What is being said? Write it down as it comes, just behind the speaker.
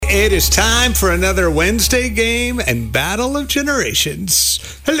it is time for another Wednesday game and Battle of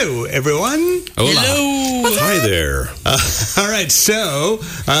Generations. Hello, everyone. Hola. Hello. Hi there. All right, so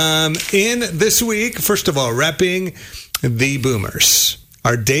in this week, first of all, repping the Boomers.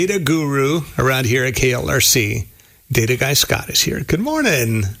 Our data guru around here at KLRC, Data Guy Scott, is here. Good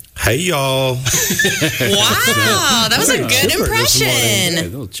morning. Hey, y'all. Wow, that was a good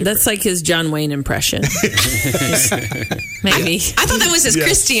impression. That's like his John Wayne impression. Maybe. I thought that was his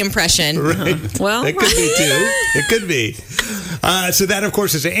Christie impression. Right. Well, it could be too. It could be. So that, of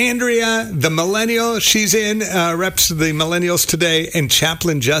course, is Andrea, the millennial. She's in, reps the millennials today. And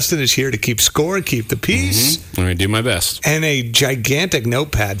Chaplain Justin is here to keep score and keep the peace. I'm going to do my best. And a gigantic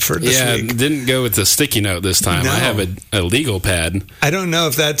notepad for this week. Didn't go with the sticky note this time. No. I have a legal pad. I don't know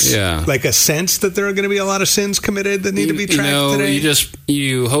if that's like a sense that there are going to be a lot of sins committed that need to be tracked today.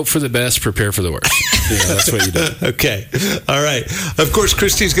 You hope for the best, prepare for the worst. That's what you do. Okay. All right. Of course,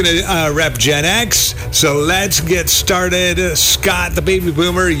 Christy's going to rep Gen X. So let's get started. Scott, the baby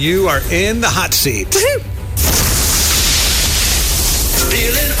boomer, you are in the hot seat.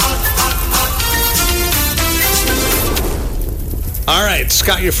 All right,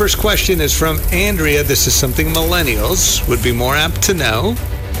 Scott, your first question is from Andrea. This is something millennials would be more apt to know.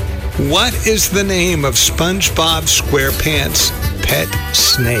 What is the name of SpongeBob SquarePants' pet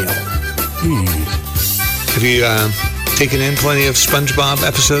snail? Have you taken in plenty of SpongeBob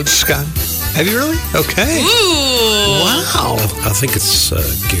episodes, Scott? Have you really? Okay. Ooh. Wow. I think it's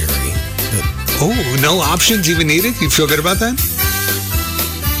Gary. Oh, no options even needed? You feel good about that?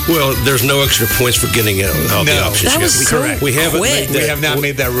 Well, there's no extra points for getting it all the options. That was so correct. We haven't quick. made that. We have not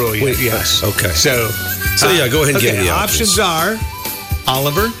made that rule yet. Yes. Okay. So yeah, go ahead and give me the options. options. Options are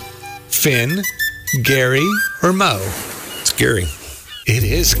Oliver, Finn, Gary, or Mo. It's Gary. It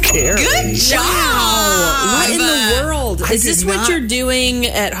is Gary. Good job. what in the world? Is this what not- you're doing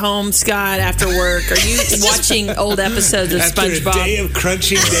at home, Scott, after work? Are you watching old episodes of After SpongeBob? a day of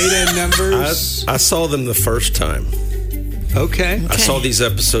crunching data and numbers. I saw them the first time. Okay. I saw these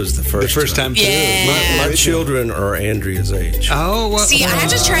episodes the first time too. Yeah. My children are Andrea's age. Oh, well, See, I have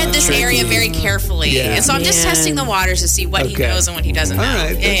to tread this area very carefully. Yeah. And so I'm just Man. testing the waters to see what he knows and what he doesn't All know.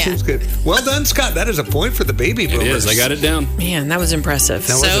 right, that seems good. Well done, Scott. That is a point for the baby boomers. It is. I got it down. Man, that was impressive.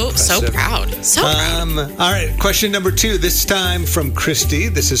 That was So impressive. proud. So proud. All right, question number 2. This time from Christy.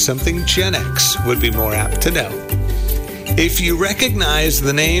 This is something Gen X would be more apt to know. If you recognize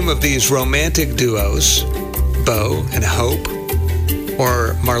the name of these romantic duos, Bo and Hope,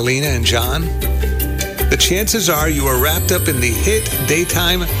 or Marlena and John, the chances are you are wrapped up in the hit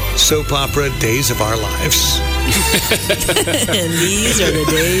daytime soap opera Days of Our Lives. And these are the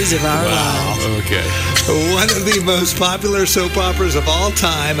days of our lives. Okay. One of the most popular soap operas of all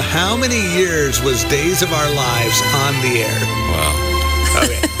time. How many years was Days of Our Lives on the air? Wow.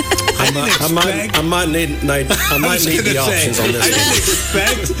 Okay. I might need the options on I this didn't one.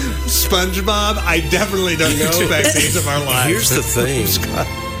 expect SpongeBob. I definitely don't expect Days of Our Lives. Here's the thing.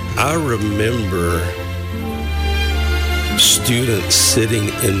 I remember students sitting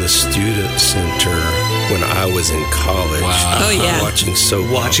in the student center when I was in college. Wow. Oh, yeah. Watching soap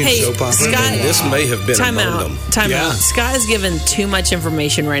Hey, opera. Scott, And this may have been Time among out. them. Time Yeah. out. Scott is given too much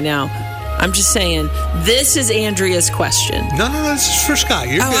information right now. I'm just saying, this is Andrea's question. No, this is for Scott.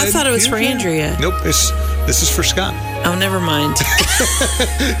 You're good. I thought it was You're for good. Andrea. Nope, this is for Scott. Oh, never mind.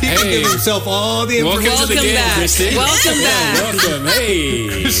 He can give himself all the information. Welcome to the game, back. Christy. Welcome back. Welcome.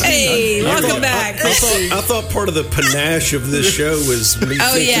 Hey. Hey, welcome back. I thought part of the panache of this show was me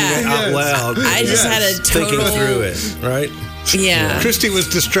thinking yeah. it out loud. I just had a thinking total... through it, right? Yeah. Christy was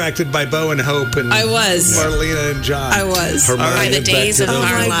distracted by Bo and Hope and I was. Marlena and John. I was. Her mind By the went back days to of those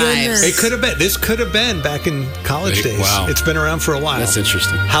our days. lives. It could have been. This could have been back in college days. Wow. It's been around for a while. That's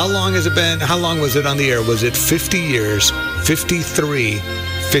interesting. How long has it been? How long was it on the air? Was it 50 years, 53,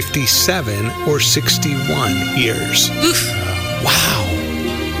 57, or 61 years? Wow.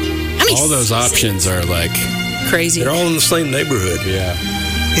 I mean, All those options are like, Crazy. they're all in the same neighborhood. Yeah.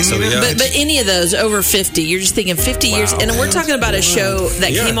 And So, you know, yeah. But any of those over 50, you're just thinking 50 years. And we're talking about a show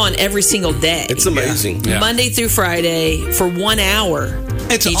that Yeah. came on every single day. It's amazing. Yeah. Monday through Friday for 1 hour.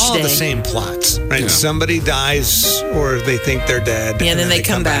 it's each all day. the same plots, right? Yeah. Somebody dies or they think they're dead. Yeah, and then they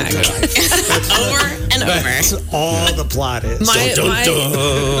come back. to life. over and That's over. all the plot is.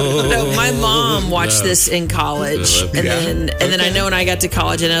 My mom watched this in college, and then I know when I got to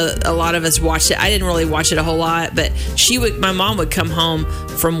college, I know a lot of us watched it. I didn't really watch it a whole lot, but my mom would come home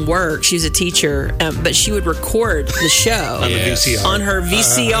from work. She was a teacher, but she would record the show On the VCR. on her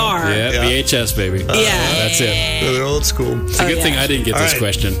VCR. Yeah, VHS, baby. Yeah. That's it. They're old school. It's a good thing I didn't get All this right.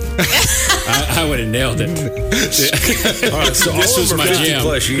 question. I would have nailed it. All right, so This all was over my 50 jam.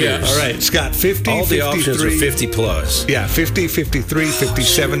 plus years. All right, Scott, 50, All the 53. options are 50 plus. Yeah, 50, 53,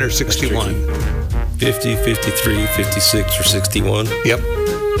 57, or 61. 50, 53, 56, or 61. Yep.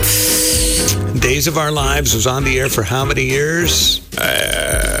 Days of Our Lives was on the air for how many years?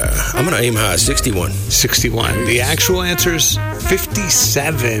 I'm going to aim high, 61. 61. The actual answer is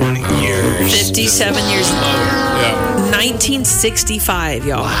 57 years. 57 years. Yeah. 1965,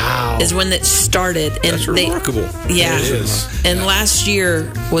 y'all. Wow. Is when it started. And That's remarkable. Yeah. It is. And last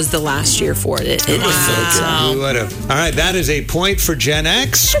year was the last year for it. It was Who would've? All right, that is a point for Gen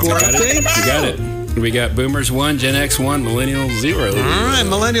X. Score Got update. it. We got it. We got Boomers 1, Gen X 1, Millennials 0. All right,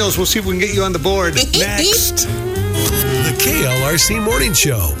 Millennials, we'll see if we can get you on the board. Next. The KLRC Morning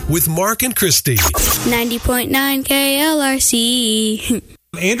Show with Mark and Christy. 90.9 KLRC.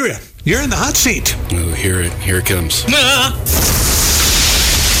 Andrea, you're in the hot seat. Oh, here it comes.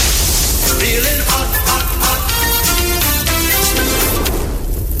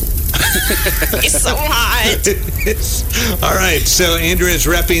 It's so hot. All right, so Andrea is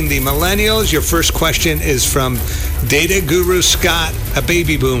repping the Millennials. Your first question is from Data Guru Scott, a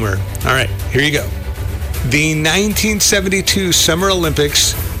baby boomer. All right, here you go. The 1972 Summer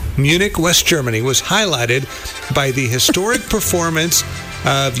Olympics, Munich, West Germany, was highlighted by the historic performance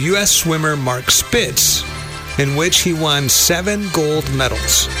of U.S. swimmer Mark Spitz, in which he won 7 gold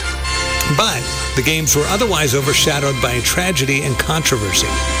medals. But the games were otherwise overshadowed by tragedy and controversy.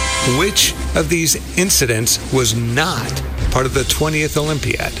 Which of these incidents was not part of the 20th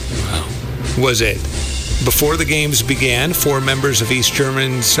Olympiad? Wow. Was it before the games began, 4 members of East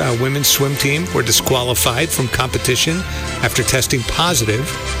Germany's women's swim team were disqualified from competition after testing positive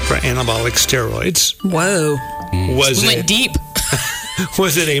for anabolic steroids? Whoa. Was We it went deep.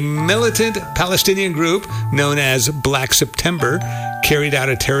 Was it a militant Palestinian group known as Black September carried out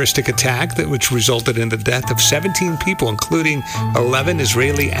a terroristic attack which resulted in the death of 17 people, including 11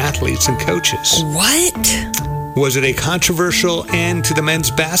 Israeli athletes and coaches? What? Was it a controversial end to the men's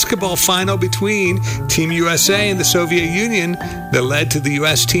basketball final between Team USA and the Soviet Union that led to the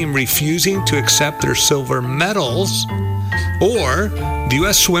U.S. team refusing to accept their silver medals? Or the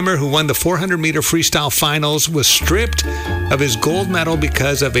U.S. swimmer who won the 400-meter freestyle finals was stripped of his gold medal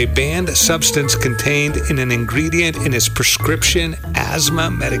because of a banned substance contained in an ingredient in his prescription asthma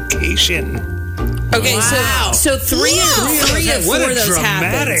medication? Okay, Wow. so three of What four a of those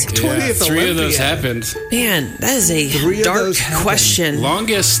dramatic happened. 20th 3 of those Olympiad. happened. Man, that is a 3 of dark those happened. question.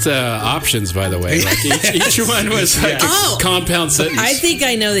 Longest options, by the way. Like each one was like Oh. a compound sentence. I think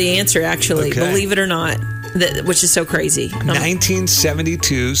I know the answer, actually, Okay. believe it or not, which is so crazy.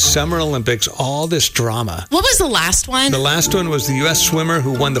 1972 Summer Olympics, all this drama. What was the last one? The last one was the U.S. swimmer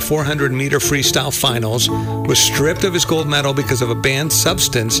who won the 400-meter freestyle finals was stripped of his gold medal because of a banned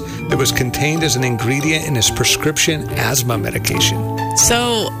substance that was contained as an ingredient in his prescription asthma medication.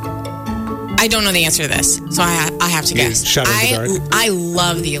 So, I don't know the answer to this, so I have to guess. shot in the dark? I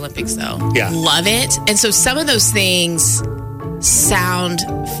love the Olympics, though. Yeah. Love it. And so some of those things sound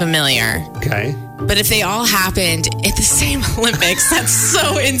familiar. Okay. But if they all happened at the same Olympics, that's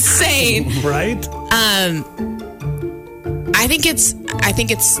so insane. Right? I think it's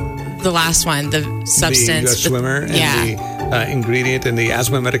the last one, the substance. The U.S. swimmer and the ingredient in the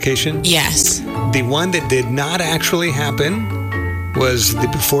asthma medication. Yes. The one that did not actually happen was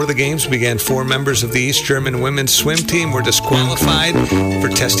before the games began, 4 members of the East German women's swim team were disqualified for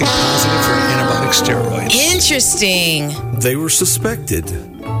testing positive for anabolic steroids. Interesting. They were suspected,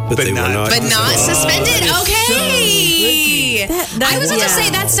 but they were not. But not suspended? Okay. I was going to say,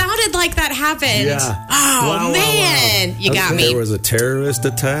 that sounded like that happened. Yeah. Oh, Wow, man. You got me. There was a terrorist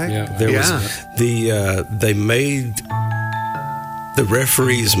attack. Yeah. There Yeah. was the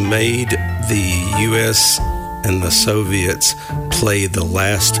referees made the U.S. and the Soviets play the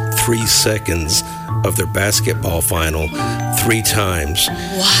last 3 seconds of their basketball final 3 times.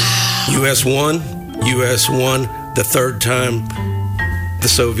 Wow. U.S. won. The third time, the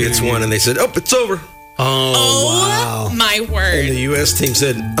Soviets won, and they said, "Oh, it's over." Oh, wow. My word. And the U.S. team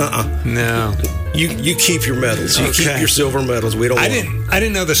said, No. You keep your medals. You keep Okay. your silver medals. We don't I want them."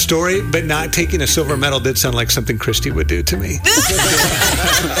 didn't know the story, but not taking a silver medal did sound like something Christy would do to me.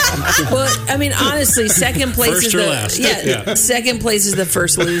 Well, I mean, honestly, second place First is or the last? Yeah, second place is the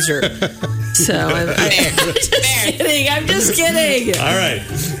first loser. So I'm just kidding. I'm just kidding. All right.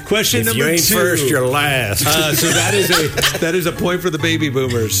 Question If number you ain't 2. first, you're last. So that is a point for the baby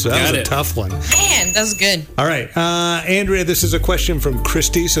boomers. So that Got was a it. tough one. Man, that's good. All right. Andrea, this is a question from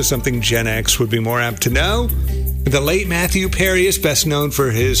Christy, so something Gen X would be more apt to know. The late Matthew Perry is best known for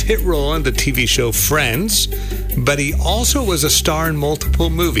his hit role on the TV show Friends, but he also was a star in multiple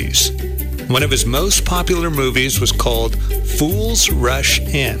movies. One of his most popular movies was called Fools Rush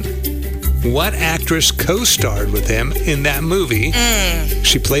In. What actress co-starred with him in that movie?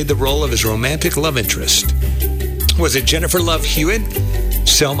 She played the role of his romantic love interest. Was it Jennifer Love Hewitt,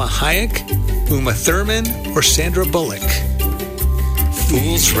 Selma Hayek, Uma Thurman, or Sandra Bullock?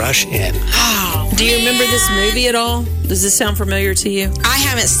 Fools Rush In. Oh, do you remember this movie at all? Does this sound familiar to you? I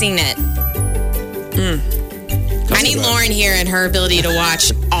haven't seen it. I need Lauren here and her ability to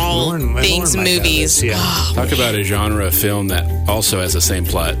watch all things movies. Talk about a genre of film that also has the same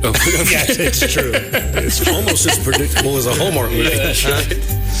plot. Yes, it's true. It's almost as predictable as a Hallmark movie.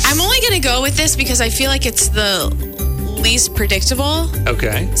 I'm only going to go with this because I feel like it's the least predictable.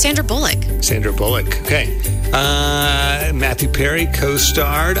 Okay. Sandra Bullock. Sandra Bullock. Okay. Matthew Perry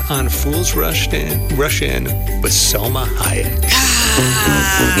co-starred on Fools Rush In with Selma Hayek.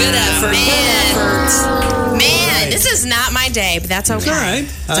 Good effort. Man, this is not my day, but that's okay. All right.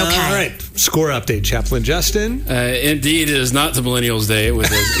 It's okay. All right. Score update, Chaplain Justin. Indeed, it is not the Millennials Day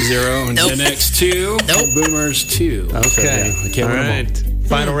with a 0 and Gen X 2. Nope. Boomers 2. Okay. So, I can't All win them all. right.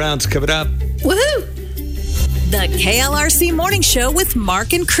 Final rounds coming up. Woohoo! The KLRC Morning Show with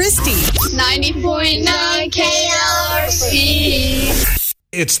Mark and Christy. 90.9 KLRC.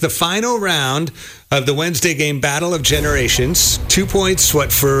 It's the final round of the Wednesday game Battle of Generations. 2 points,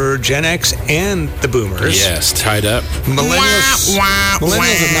 for Gen X and the Boomers. Yes, tied up. Millennials have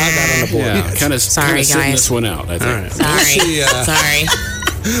not got on the board Yeah, yet. kind of sitting guys. this one out, I think. All right. Sorry.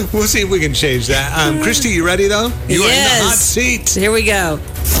 We'll see if we can change that. Christy, you ready, though? You are in the hot seat. Here we go.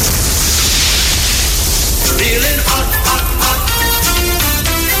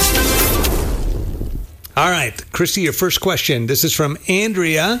 All right, Christy, your first question. This is from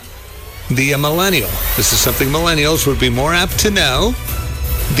Andrea, the millennial. This is something millennials would be more apt to know.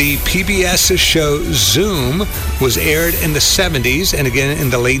 The PBS show Zoom was aired in the 70s and again in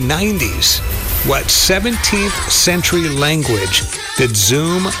the late 90s. What 17th century language did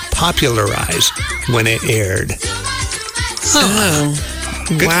Zoom popularize when it aired? Oh.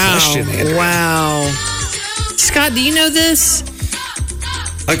 Good question, Andrea. Wow. Scott, do you know this?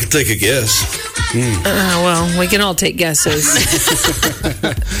 I could take a guess. Well, we can all take guesses.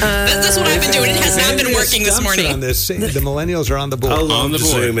 That's what I've been doing. It has not been working this morning. On this. The millennials are on the board. I loved the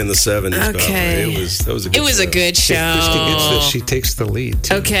board. Zoom in the 70s. Okay. That was a good show. good show. If Christy gets this, she takes the lead.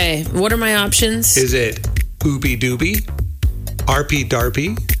 Too. Okay, what are my options? Is it Ooby Dooby, Arpy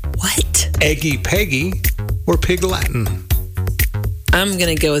Darpy, What? Eggy Peggy, or Pig Latin? I'm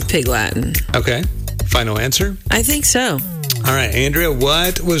going to go with Pig Latin. Okay. Final answer? I think so. All right, Andrea,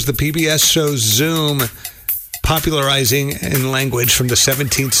 what was the PBS show Zoom popularizing in language from the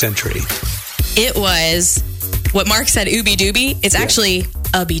 17th century? It was what Mark said, Ooby Dooby. It's actually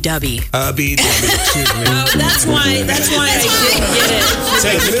Ubby Dubby. Excuse me. Oh, that's why I didn't get it.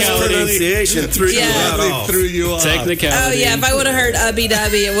 Technicality. Pronunciation threw you out. Threw you off. Technicality. Oh, yeah, if I would have heard Ubby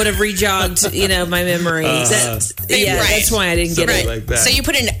Dubby, it would have rejogged, my memory. That's why I didn't get it. Like that. So you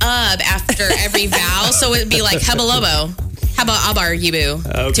put an after every vowel, so it would be like Hubba Lobo. How about Abar Yibu?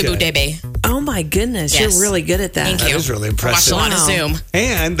 Okay. Tibu Debe. Oh, my goodness. Yes. You're really good at that. Thank That you. is really Watched impressive. a lot of Zoom.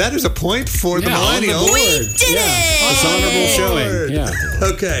 And that is a point for the millennials. We did it! It's honorable showing. Yeah.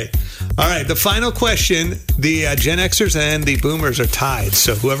 Okay. All right. The final question. The Gen Xers and the Boomers are tied.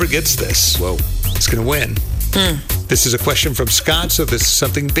 So whoever gets this is going to win. This is a question from Scott. So this is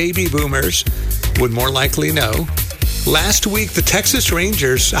something baby Boomers would more likely know. Last week, the Texas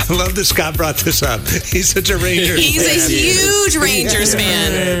Rangers, I love that Scott brought this up. He's such a Rangers He's fan. a huge Rangers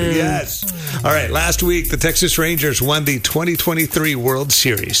fan. Yes. All right. Last week, the Texas Rangers won the 2023 World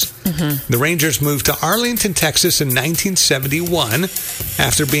Series. The Rangers moved to Arlington, Texas in 1971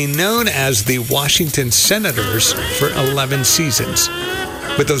 after being known as the Washington Senators for 11 seasons.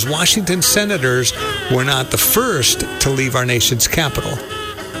 But those Washington Senators were not the first to leave our nation's capital.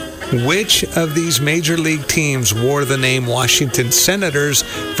 Which of these major league teams wore the name Washington Senators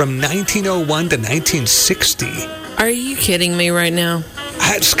from 1901 to 1960? Are you kidding me right now?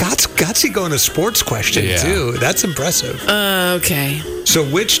 Scott's got you going a sports question, too. That's impressive. Okay. So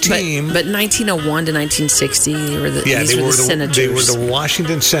which team... But 1901 to 1960, these were the Senators. They were the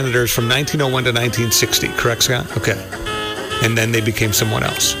Washington Senators from 1901 to 1960. Correct, Scott? Okay. And then they became someone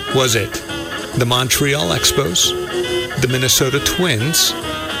else. Was it the Montreal Expos, the Minnesota Twins,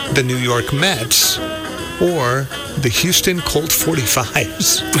 the New York Mets, or the Houston Colt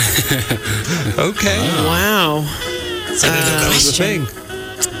 45s? Okay. Wow. That was the thing.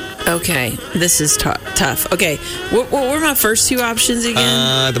 Okay. This is tough. Okay. What were my first two options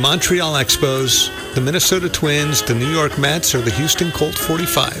again? The Montreal Expos, the Minnesota Twins, the New York Mets, or the Houston Colt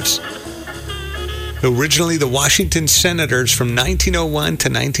 45s? Originally the Washington Senators from 1901 to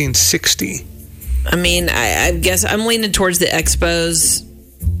 1960. I mean, I guess I'm leaning towards the Expos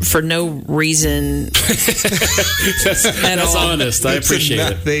for no reason. That's honest. I appreciate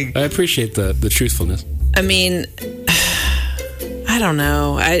it. I appreciate the truthfulness. I mean, I don't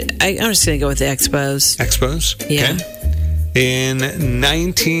know. I'm just going to go with the Expos. Expos? Yeah. Okay. In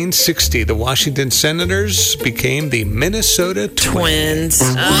 1960, the Washington Senators became the Minnesota Twins.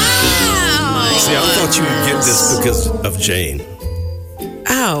 Wow. See, I thought you would get this because of Jane.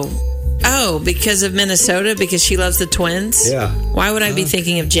 Oh, because of Minnesota? Because she loves the Twins? Yeah. Why would I be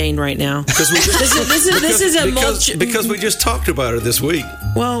thinking of Jane right now? Because we just talked about her this week.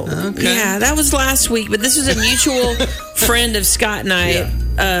 Well, yeah, that was last week, but this was a mutual friend of Scott and I.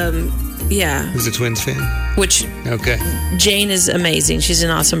 Yeah. Who's a Twins fan? Which, Jane is amazing. She's an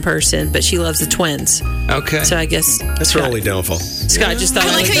awesome person, but she loves the Twins. Okay. So I guess that's her only downfall. Scott just thought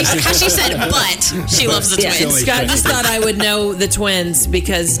I like how she said, but she loves the Twins. Scott just thought I would know the Twins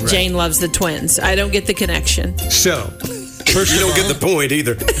because Jane loves the Twins. I don't get the connection. So, first you don't get the point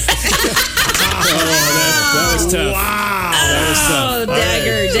either. That was tough. Wow. Oh,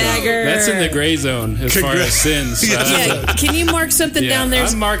 dagger. That's in the gray zone as far as sins. Can you mark something down there?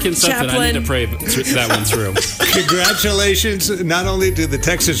 I'm marking something. Chaplain? I need to pray that one through. Congratulations, not only to the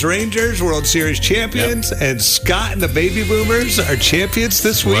Texas Rangers, World Series champions, and Scott and the Baby Boomers are champions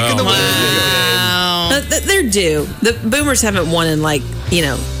this week in the Wow. They're due. The Boomers haven't won in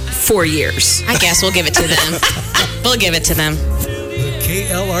 4 years. I guess we'll give it to them. We'll give it to them.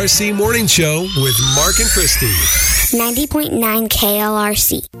 KLRC Morning Show with Mark and Christy. 90.9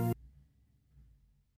 KLRC.